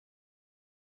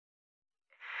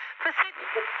For 7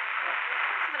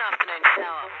 afternoon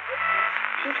shower.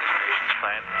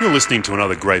 You're listening to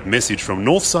another great message from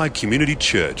Northside Community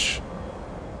Church.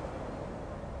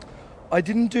 I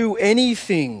didn't do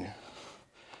anything.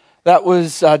 That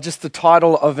was just the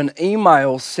title of an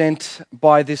email sent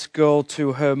by this girl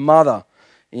to her mother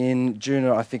in June,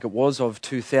 I think it was, of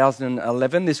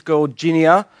 2011. This girl,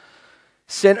 Ginia,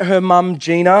 sent her mum,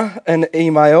 Gina, an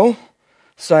email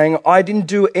saying, I didn't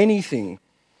do anything.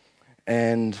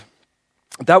 And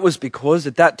that was because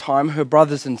at that time her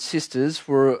brothers and sisters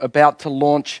were about to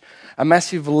launch a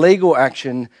massive legal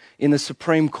action in the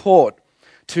Supreme Court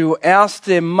to oust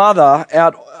their mother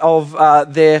out of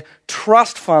their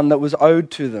trust fund that was owed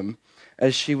to them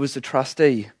as she was the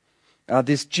trustee.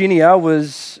 This Ginia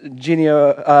was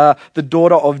the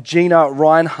daughter of Gina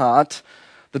Rinehart,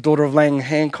 the daughter of Lang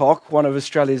Hancock, one of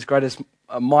Australia's greatest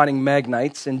mining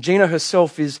magnates. And Gina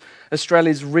herself is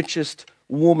Australia's richest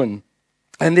woman.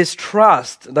 And this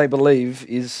trust, they believe,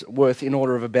 is worth in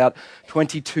order of about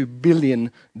 $22 billion.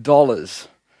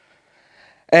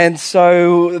 And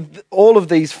so all of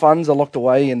these funds are locked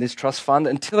away in this trust fund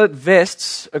until it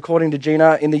vests, according to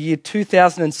Gina, in the year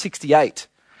 2068.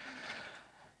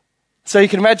 So you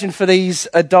can imagine for these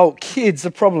adult kids, the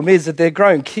problem is that they're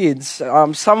grown kids.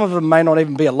 Some of them may not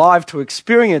even be alive to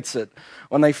experience it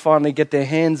when they finally get their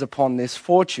hands upon this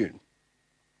fortune.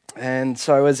 And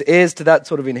so as heirs to that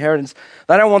sort of inheritance,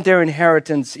 they don't want their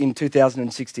inheritance in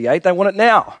 2068, they want it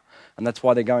now. And that's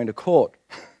why they're going to court.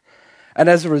 And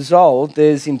as a result,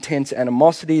 there's intense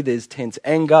animosity, there's intense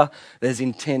anger, there's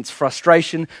intense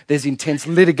frustration, there's intense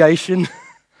litigation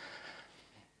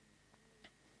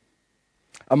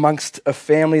amongst a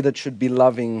family that should be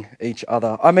loving each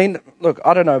other. I mean, look,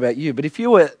 I don't know about you, but if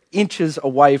you were inches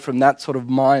away from that sort of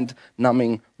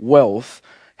mind-numbing wealth,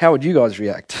 how would you guys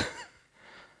react?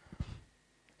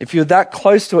 If you're that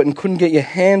close to it and couldn't get your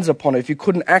hands upon it, if you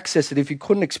couldn't access it, if you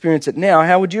couldn't experience it now,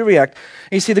 how would you react?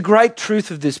 And you see, the great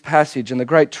truth of this passage and the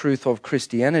great truth of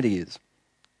Christianity is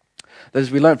that,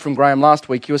 as we learned from Graham last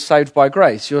week, you're saved by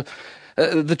grace.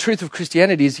 The truth of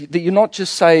Christianity is that you're not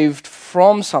just saved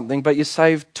from something, but you're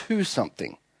saved to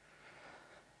something.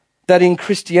 That in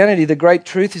Christianity, the great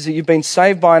truth is that you've been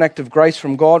saved by an act of grace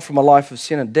from God from a life of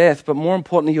sin and death, but more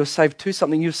importantly, you're saved to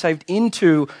something. You're saved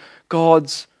into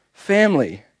God's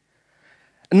family.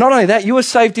 And not only that, you are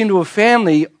saved into a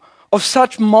family of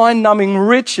such mind-numbing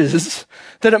riches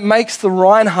that it makes the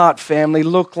Rinehart family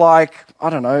look like, I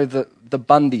don't know, the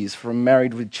Bundys from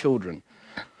Married with Children.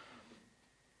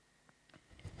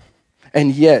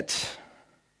 And yet,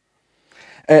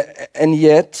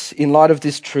 in light of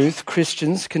this truth,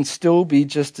 Christians can still be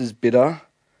just as bitter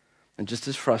and just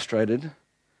as frustrated,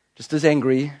 just as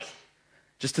angry,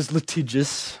 just as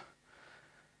litigious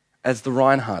as the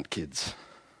Rinehart kids.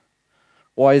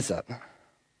 Why is that?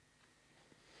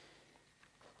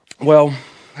 Well,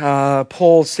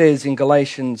 Paul says in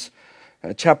Galatians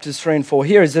chapters 3 and 4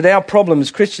 here is that our problem as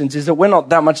Christians is that we're not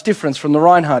that much different from the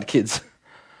Rinehart kids.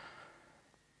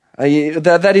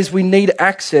 That is, we need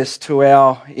access to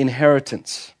our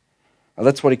inheritance.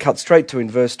 That's what he cuts straight to in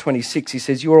verse 26. He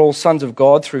says, you are all sons of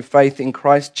God through faith in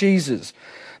Christ Jesus.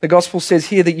 The gospel says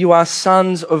here that you are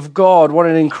sons of God. What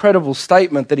an incredible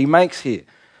statement that he makes here.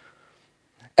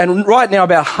 And right now,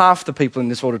 about half the people in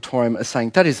this auditorium are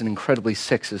saying, that is an incredibly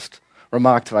sexist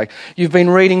remark to make. You've been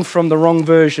reading from the wrong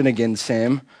version again,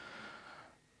 Sam.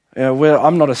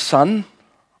 I'm not a son,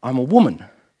 I'm a woman.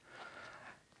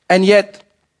 And yet,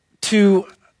 to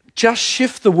just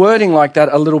shift the wording like that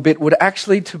a little bit would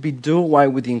actually to be do away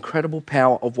with the incredible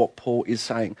power of what Paul is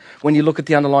saying. When you look at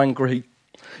the underlying Greek,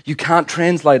 you can't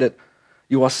translate it,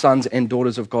 you are sons and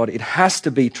daughters of God. It has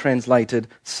to be translated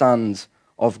sons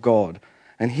of God.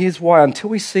 And here's why. Until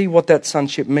we see what that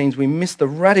sonship means, we miss the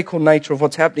radical nature of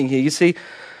what's happening here. You see,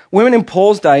 women in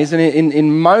Paul's days and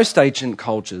in most ancient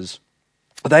cultures,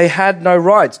 they had no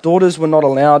rights. Daughters were not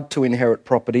allowed to inherit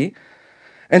property.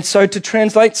 And so to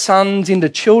translate sons into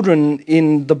children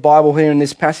in the Bible here in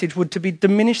this passage would to be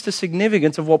diminish the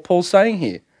significance of what Paul's saying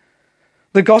here.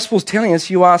 The gospel's telling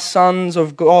us you are sons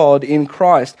of God in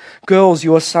Christ. Girls,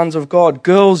 you are sons of God.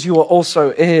 Girls, you are also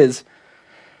heirs.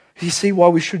 Do you see why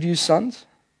we should use sons?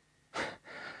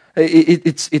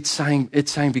 It's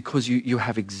saying because you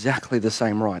have exactly the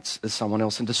same rights as someone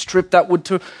else. And to strip that would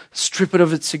to strip it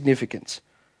of its significance.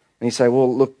 And you say,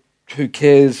 well, look, who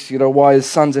cares? Why is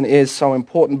sons and heirs so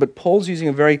important? But Paul's using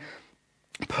a very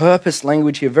purpose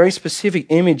language here, a very specific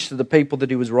image to the people that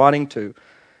he was writing to.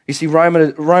 You see,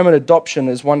 Roman adoption,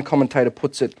 as one commentator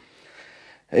puts it,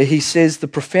 he says the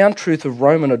profound truth of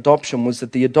Roman adoption was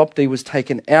that the adoptee was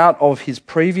taken out of his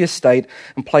previous state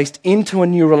and placed into a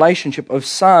new relationship of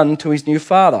son to his new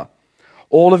father.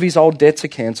 All of his old debts are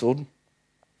cancelled.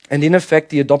 And in effect,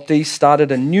 the adoptee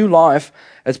started a new life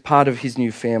as part of his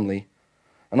new family.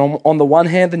 And on the one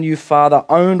hand, the new father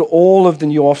owned all of the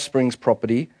new offspring's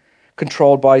property,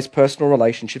 controlled by his personal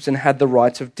relationships, and had the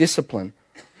rights of discipline.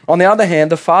 On the other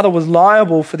hand, the father was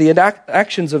liable for the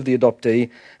actions of the adoptee,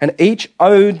 and each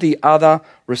owed the other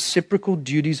reciprocal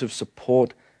duties of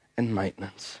support and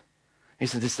maintenance.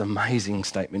 Isn't this an amazing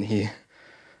statement here?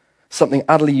 Something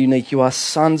utterly unique. You are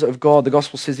sons of God. The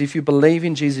gospel says if you believe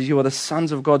in Jesus, you are the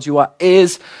sons of God. You are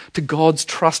heirs to God's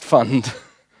trust fund.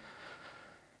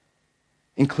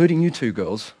 Including you two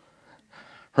girls,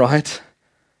 right?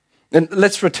 And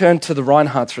let's return to the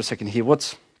Reinhardts for a second here.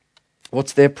 What's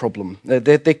their problem?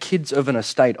 They're kids of an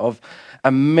estate of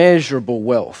immeasurable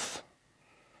wealth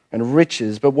and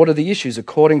riches. But what are the issues?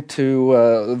 According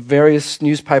to various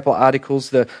newspaper articles,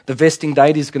 the vesting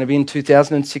date is going to be in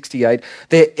 2068.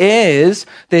 Their heirs,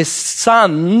 their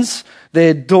sons,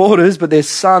 their daughters, but their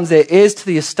sons, they're heirs to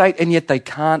the estate, and yet they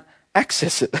can't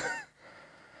access it.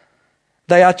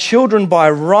 They are children by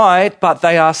right, but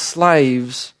they are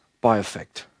slaves by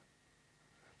effect.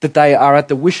 That they are at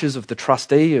the wishes of the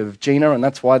trustee, of Gina, and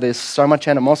that's why there's so much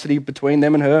animosity between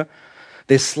them and her.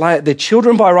 They're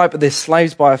children by right, but they're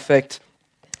slaves by effect.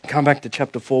 Come back to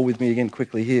chapter 4 with me again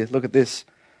quickly here. Look at this.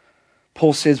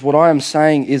 Paul says, what I am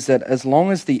saying is that as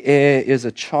long as the heir is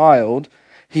a child,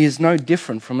 he is no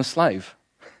different from a slave.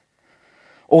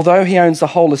 Although he owns the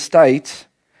whole estate,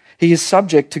 he is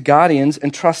subject to guardians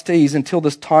and trustees until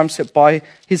this time set by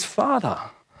his father.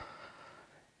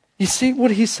 You see what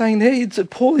he's saying there?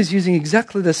 Paul is using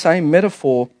exactly the same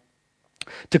metaphor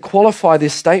to qualify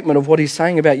this statement of what he's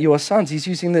saying about you are sons. He's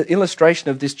using the illustration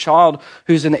of this child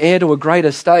who's an heir to a great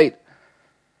estate.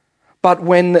 But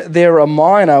when they're a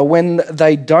minor, when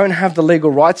they don't have the legal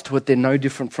rights to it, they're no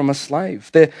different from a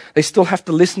slave. They still have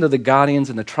to listen to the guardians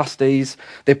and the trustees.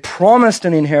 They're promised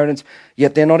an inheritance,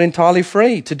 yet they're not entirely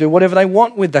free to do whatever they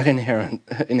want with that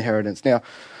inheritance. Now,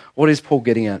 what is Paul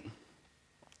getting at?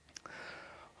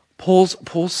 Paul's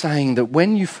saying that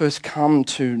when you first come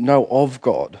to know of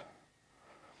God,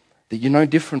 that you're no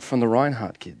different from the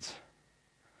Reinhardt kids.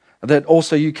 That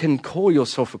also you can call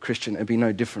yourself a Christian and be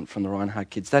no different from the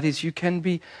Reinhardt kids. That is, you can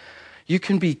be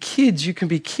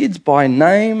kids by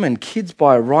name and kids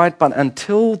by right, but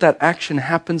until that action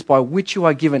happens by which you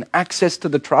are given access to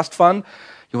the trust fund,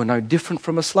 you are no different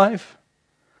from a slave.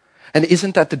 And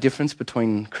isn't that the difference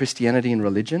between Christianity and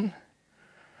religion?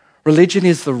 Religion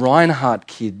is the Reinhardt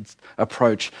kids'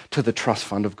 approach to the trust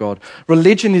fund of God.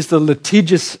 Religion is the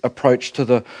litigious approach to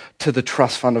the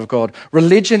trust fund of God.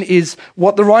 Religion is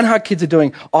what the Reinhardt kids are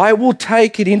doing. I will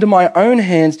take it into my own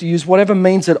hands to use whatever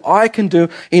means that I can do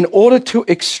in order to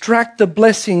extract the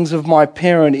blessings of my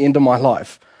parent into my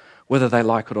life, whether they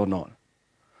like it or not.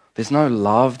 There's no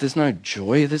love, there's no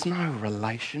joy, there's no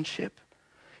relationship.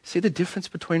 See the difference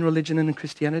between religion and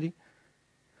Christianity?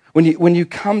 When you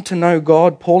come to know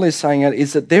God, Paul is saying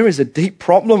is that there is a deep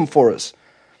problem for us.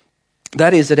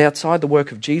 That is that outside the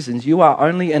work of Jesus, you are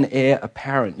only an heir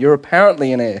apparent. You're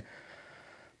apparently an heir,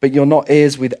 but you're not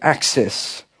heirs with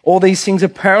access. All these things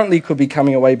apparently could be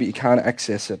coming away, but you can't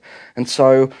access it. And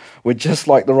so we're just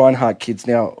like the Reinhardt kids.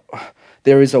 Now,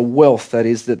 there is a wealth that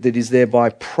is there by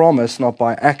promise, not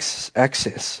by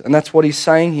access. And that's what he's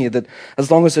saying here, that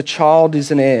as long as a child is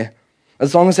an heir,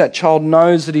 as long as that child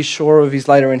knows that he's sure of his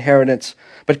later inheritance,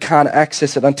 but can't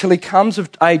access it, until he comes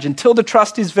of age, until the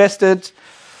trust is vested,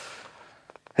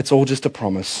 it's all just a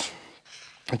promise.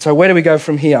 And so where do we go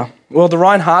from here? Well, the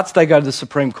Reinhardts, they go to the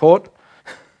Supreme Court.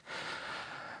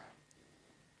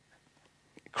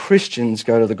 Christians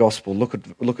go to the gospel. Look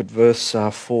at verse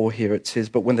 4 here. It says,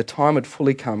 "But when the time had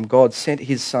fully come, God sent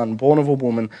his son, born of a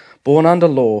woman, born under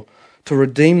law, to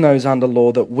redeem those under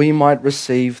law, that we might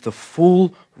receive the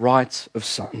full rights of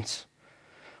sons."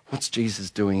 What's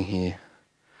Jesus doing here?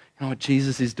 You know what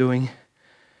Jesus is doing?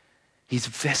 He's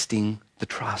vesting the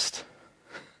trust.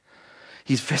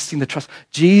 He's vesting the trust.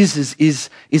 Jesus is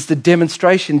the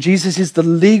demonstration. Jesus is the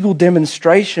legal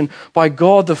demonstration by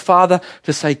God the Father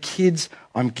to say, kids,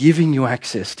 I'm giving you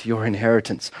access to your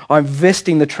inheritance. I'm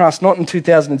vesting the trust, not in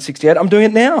 2068. I'm doing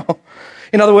it now.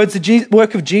 In other words, the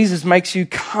work of Jesus makes you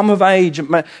come of age.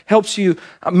 It helps you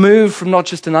move from not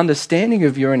just an understanding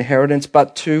of your inheritance,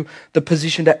 but to the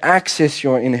position to access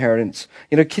your inheritance.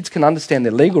 You know, kids can understand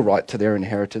their legal right to their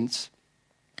inheritance,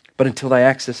 but until they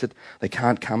access it, they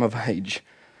can't come of age.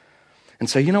 And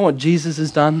so you know what Jesus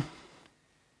has done?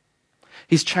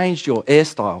 He's changed your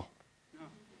hairstyle.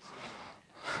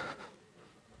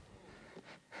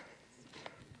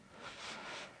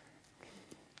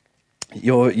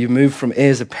 You move from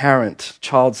heirs apparent,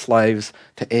 child slaves,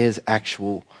 to heirs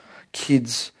actual,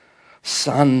 kids,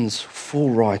 sons, full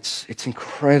rights. It's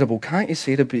incredible. Can't you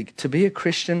see, to be a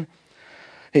Christian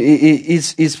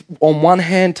is on one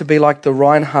hand to be like the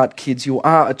Reinhardt kids. You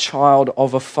are a child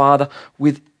of a father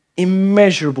with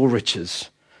immeasurable riches.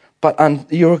 But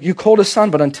you're called a son,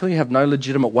 but until you have no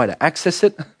legitimate way to access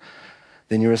it,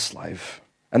 then you're a slave.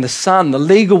 And the Son, the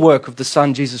legal work of the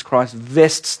Son, Jesus Christ,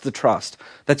 vests the trust.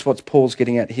 That's what Paul's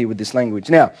getting at here with this language.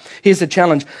 Now, here's the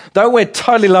challenge. Though we're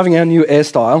totally loving our new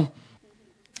hairstyle,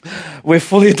 we're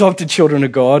fully adopted children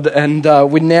of God, and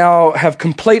we now have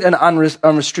complete and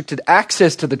unrestricted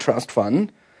access to the trust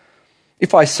fund.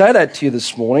 If I say that to you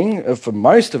this morning, for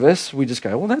most of us, we just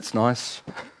go, well, that's nice.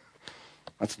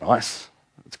 That's nice.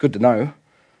 It's good to know.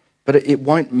 But it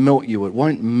won't melt you. It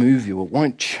won't move you. It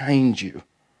won't change you.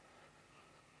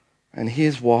 And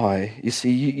here's why. You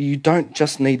see, you don't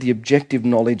just need the objective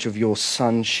knowledge of your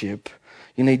sonship.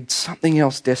 You need something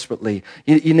else desperately.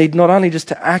 You need not only just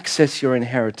to access your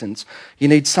inheritance, you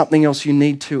need something else. You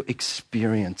need to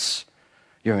experience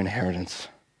your inheritance.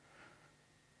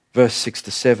 Verse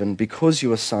 6-7, because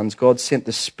you are sons, God sent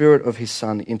the Spirit of his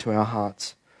Son into our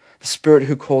hearts. The Spirit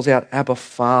who calls out, Abba,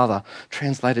 Father,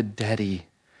 translated Daddy.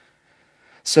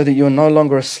 So that you are no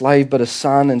longer a slave but a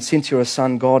son, and since you're a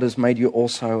son, God has made you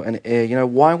also an heir. You know,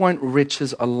 why won't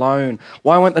riches alone,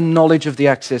 why won't the knowledge of the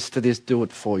access to this do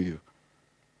it for you?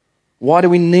 Why do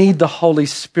we need the Holy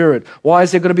Spirit? Why is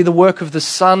there going to be the work of the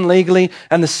Son legally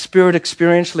and the Spirit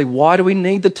experientially? Why do we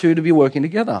need the two to be working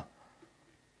together?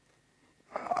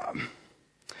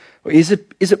 Is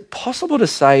it possible to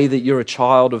say that you're a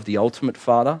child of the ultimate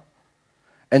Father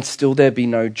and still there be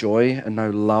no joy and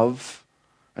no love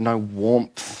and no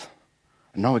warmth,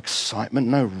 and no excitement,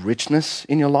 no richness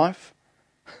in your life?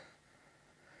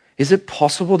 Is it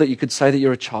possible that you could say that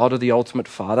you're a child of the ultimate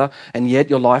Father and yet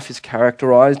your life is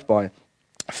characterized by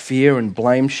fear and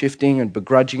blame shifting and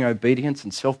begrudging obedience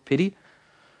and self-pity?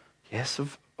 Yes,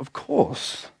 of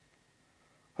course.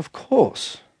 Of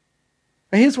course.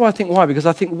 Now here's why. Because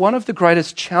I think one of the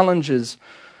greatest challenges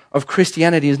of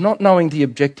Christianity is not knowing the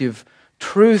objective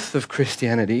truth of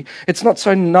Christianity. It's not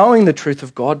so knowing the truth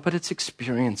of God, but it's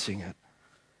experiencing it.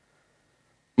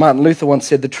 Martin Luther once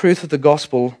said, the truth of the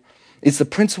gospel is the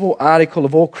principal article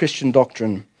of all Christian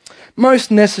doctrine. Most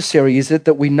necessary is it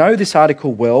that we know this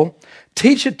article well,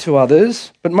 teach it to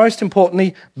others, but most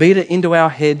importantly, beat it into our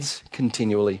heads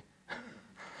continually.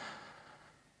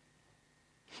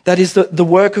 That is, the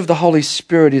work of the Holy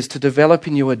Spirit is to develop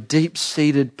in you a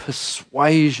deep-seated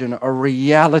persuasion, a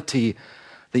reality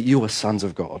that you are sons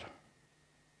of God.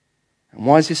 And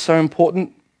why is this so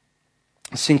important?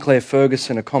 Sinclair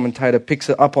Ferguson, a commentator, picks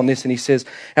it up on this and he says,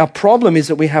 our problem is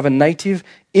that we have a native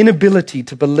inability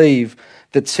to believe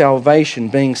that salvation,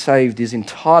 being saved, is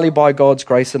entirely by God's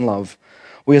grace and love.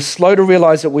 We are slow to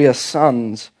realize that we are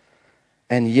sons,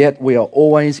 and yet we are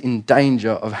always in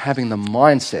danger of having the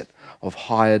mindset of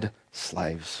hired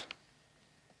slaves.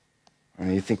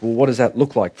 And you think, well, what does that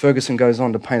look like? Ferguson goes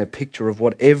on to paint a picture of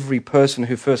what every person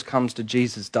who first comes to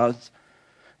Jesus does.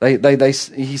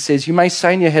 He says, you may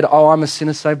say in your head, oh, I'm a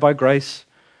sinner saved by grace.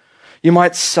 You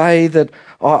might say that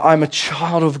I'm a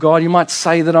child of God. You might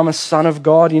say that I'm a son of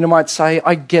God. You might say,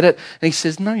 I get it. And he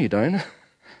says, no, you don't.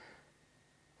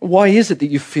 Why is it that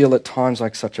you feel at times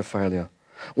like such a failure?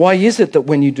 Why is it that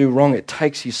when you do wrong, it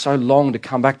takes you so long to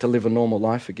come back to live a normal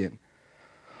life again?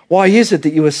 Why is it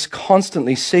that you are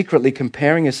constantly, secretly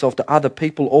comparing yourself to other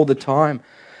people all the time,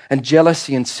 and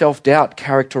jealousy and self-doubt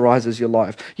characterizes your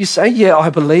life? You say, yeah, I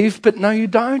believe, but no, you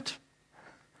don't.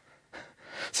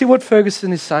 See what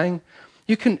Ferguson is saying?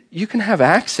 You can have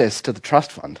access to the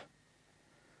trust fund,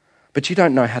 but you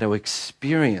don't know how to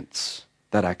experience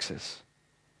that access.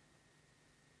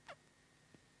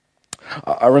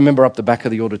 I remember up the back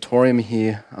of the auditorium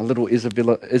here, a little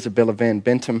Isabella Van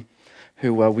Bentham,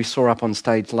 who we saw up on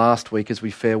stage last week as we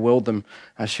farewelled them.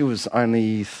 She was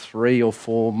only 3 or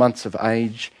 4 months of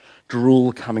age,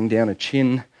 drool coming down her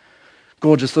chin,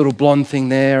 gorgeous little blonde thing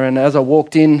there. And as I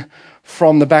walked in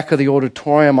from the back of the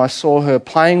auditorium, I saw her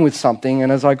playing with something.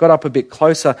 And as I got up a bit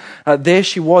closer, there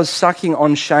she was sucking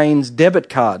on Shane's debit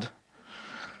card.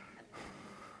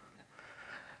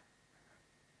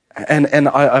 And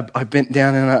I bent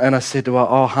down and I said to her,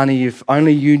 oh, honey, if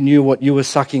only you knew what you were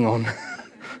sucking on.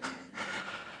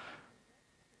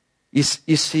 You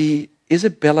see,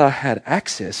 Isabella had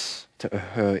access to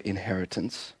her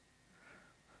inheritance,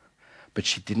 but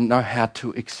she didn't know how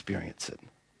to experience it.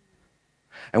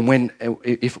 And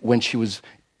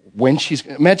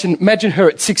imagine her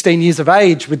at 16 years of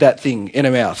age with that thing in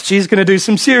her mouth. She's going to do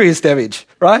some serious damage,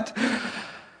 right?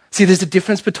 See, there's a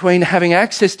difference between having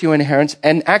access to your inheritance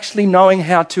and actually knowing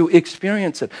how to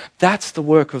experience it. That's the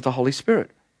work of the Holy Spirit.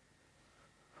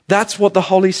 That's what the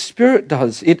Holy Spirit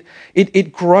does.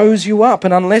 It grows you up.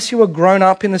 And unless you are grown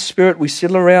up in the Spirit, we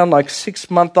sit around like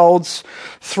 6-month-olds,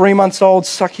 3-month-olds,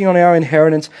 sucking on our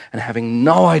inheritance and having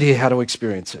no idea how to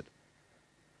experience it.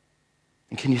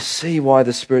 And can you see why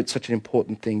the Spirit's such an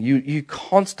important thing? You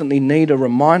constantly need a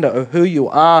reminder of who you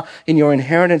are in your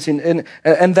inheritance and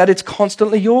that it's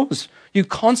constantly yours. You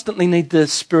constantly need the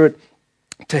Spirit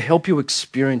to help you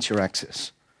experience your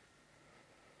access.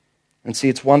 And see,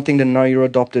 it's one thing to know you're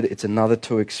adopted, it's another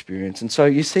to experience. And so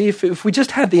you see, if we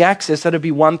just had the access, that'd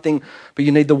be one thing, but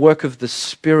you need the work of the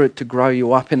Spirit to grow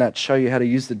you up in that, show you how to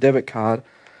use the debit card.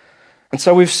 And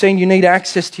so we've seen you need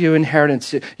access to your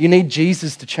inheritance. You need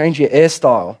Jesus to change your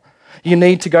hairstyle. You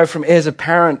need to go from heirs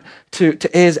apparent to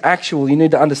heirs actual. You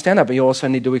need to understand that, but you also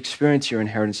need to experience your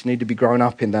inheritance. You need to be grown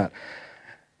up in that.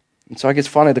 And so I guess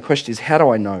finally the question is, how do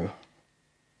I know?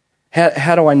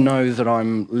 How do I know that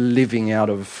I'm living out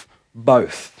of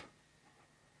both?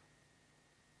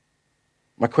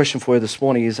 My question for you this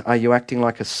morning is, are you acting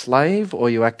like a slave or are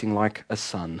you acting like a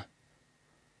son?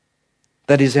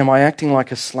 That is, am I acting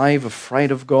like a slave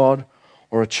afraid of God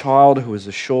or a child who is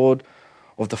assured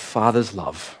of the Father's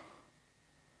love?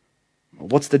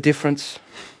 What's the difference?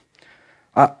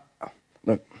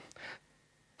 Look,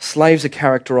 slaves are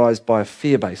characterized by a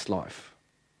fear-based life.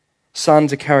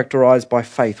 Sons are characterized by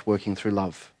faith working through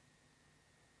love.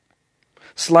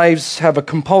 Slaves have a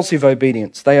compulsive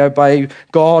obedience. They obey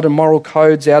God and moral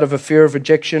codes out of a fear of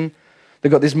rejection.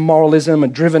 They've got this moralism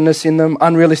and drivenness in them,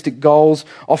 unrealistic goals,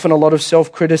 often a lot of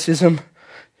self-criticism.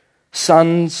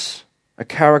 Sons are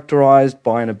characterized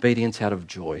by an obedience out of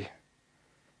joy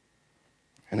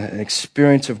and an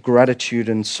experience of gratitude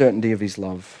and certainty of his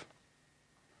love.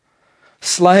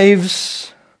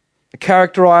 Slaves are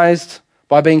characterized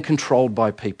by being controlled by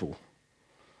people.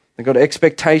 They've got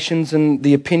expectations and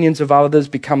the opinions of others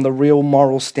become the real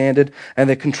moral standard and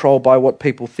they're controlled by what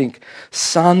people think.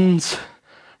 Sons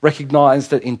recognize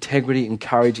that integrity and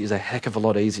courage is a heck of a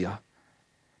lot easier.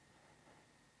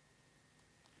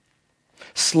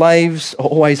 Slaves are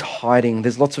always hiding.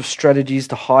 There's lots of strategies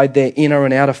to hide their inner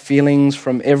and outer feelings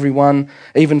from everyone,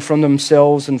 even from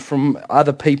themselves and from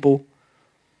other people,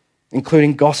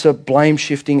 including gossip, blame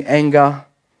shifting, anger,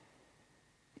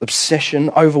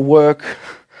 obsession, overwork.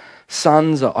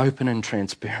 Sons are open and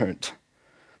transparent.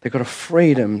 They've got a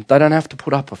freedom. They don't have to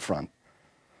put up a front.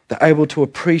 They're able to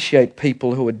appreciate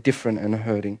people who are different and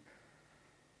hurting.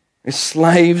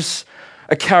 Slaves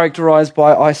are characterized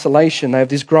by isolation. They have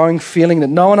this growing feeling that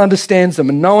no one understands them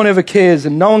and no one ever cares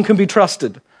and no one can be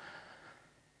trusted.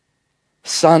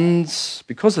 Sons,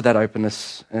 because of that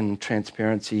openness and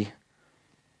transparency,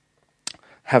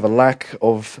 have a lack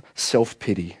of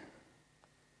self-pity.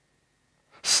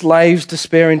 Slaves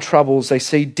despair in troubles. They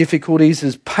see difficulties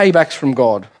as paybacks from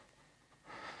God.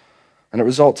 And it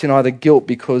results in either guilt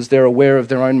because they're aware of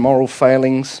their own moral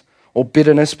failings or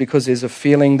bitterness because there's a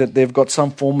feeling that they've got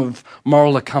some form of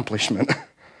moral accomplishment.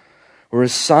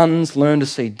 Whereas sons learn to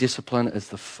see discipline as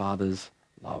the Father's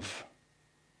love.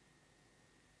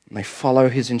 And they follow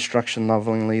his instruction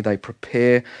lovingly. They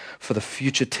prepare for the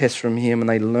future tests from him and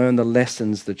they learn the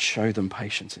lessons that show them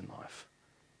patience in life.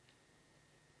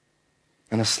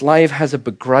 And a slave has a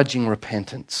begrudging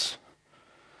repentance.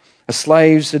 A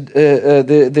slave's,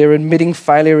 their admitting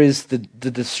failure is the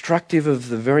destructive of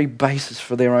the very basis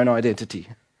for their own identity.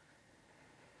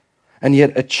 And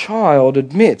yet a child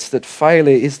admits that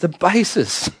failure is the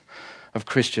basis of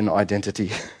Christian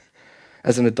identity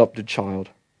as an adopted child.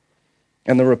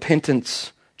 And the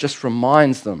repentance just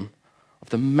reminds them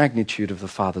of the magnitude of the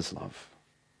Father's love.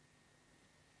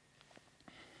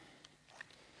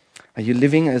 Are you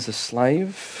living as a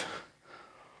slave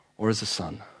or as a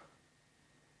son?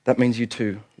 That means you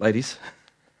too, ladies.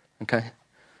 Okay?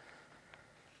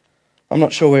 I'm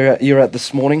not sure where you're at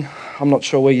this morning. I'm not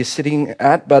sure where you're sitting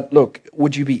at, but look,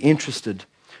 would you be interested?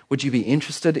 Would you be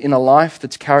interested in a life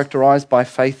that's characterized by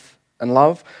faith and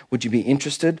love? Would you be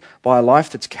interested by a life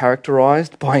that's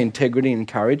characterized by integrity and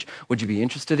courage? Would you be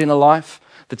interested in a life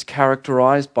that's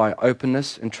characterized by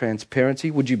openness and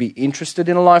transparency? Would you be interested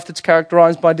in a life that's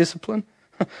characterized by discipline?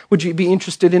 Would you be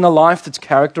interested in a life that's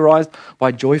characterized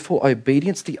by joyful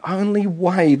obedience? The only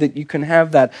way that you can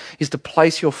have that is to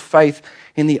place your faith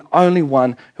in the only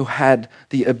one who had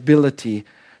the ability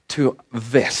to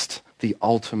vest the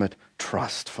ultimate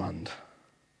trust fund.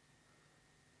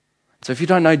 So if you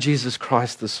don't know Jesus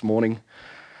Christ this morning,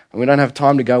 and we don't have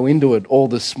time to go into it all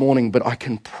this morning, but I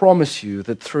can promise you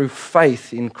that through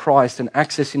faith in Christ and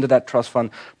access into that trust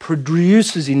fund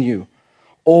produces in you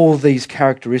all these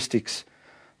characteristics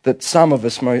that some of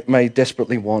us may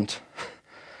desperately want.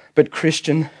 But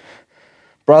Christian,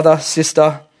 brother,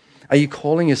 sister, are you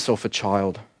calling yourself a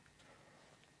child?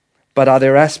 But are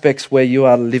there aspects where you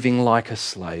are living like a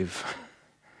slave?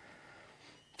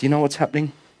 Do you know what's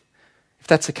happening? If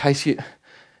that's the case, you're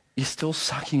still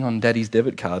sucking on daddy's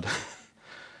debit card,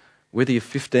 whether you're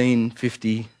 15,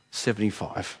 50,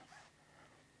 75.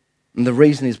 And the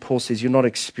reason is, Paul says, you're not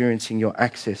experiencing your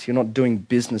access. You're not doing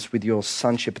business with your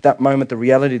sonship. At that moment, the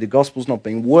reality of the gospel is not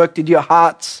being worked into your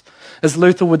hearts. As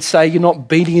Luther would say, you're not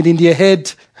beating it into your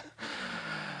head.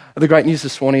 The great news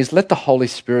this morning is let the Holy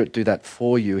Spirit do that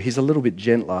for you. He's a little bit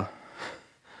gentler.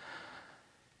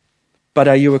 But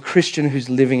are you a Christian who's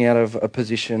living out of a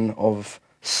position of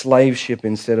slaveship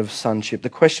instead of sonship? The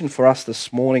question for us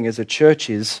this morning as a church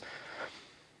is,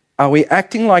 are we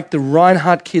acting like the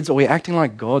Reinhardt kids or are we acting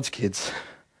like God's kids?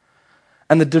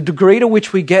 And the degree to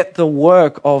which we get the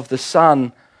work of the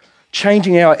Son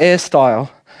changing our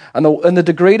hairstyle and the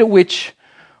degree to which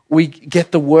we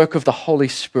get the work of the Holy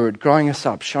Spirit growing us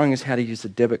up, showing us how to use the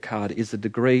debit card is the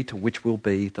degree to which we'll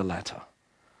be the latter.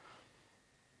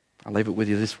 I'll leave it with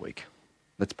you this week.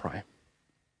 Let's pray.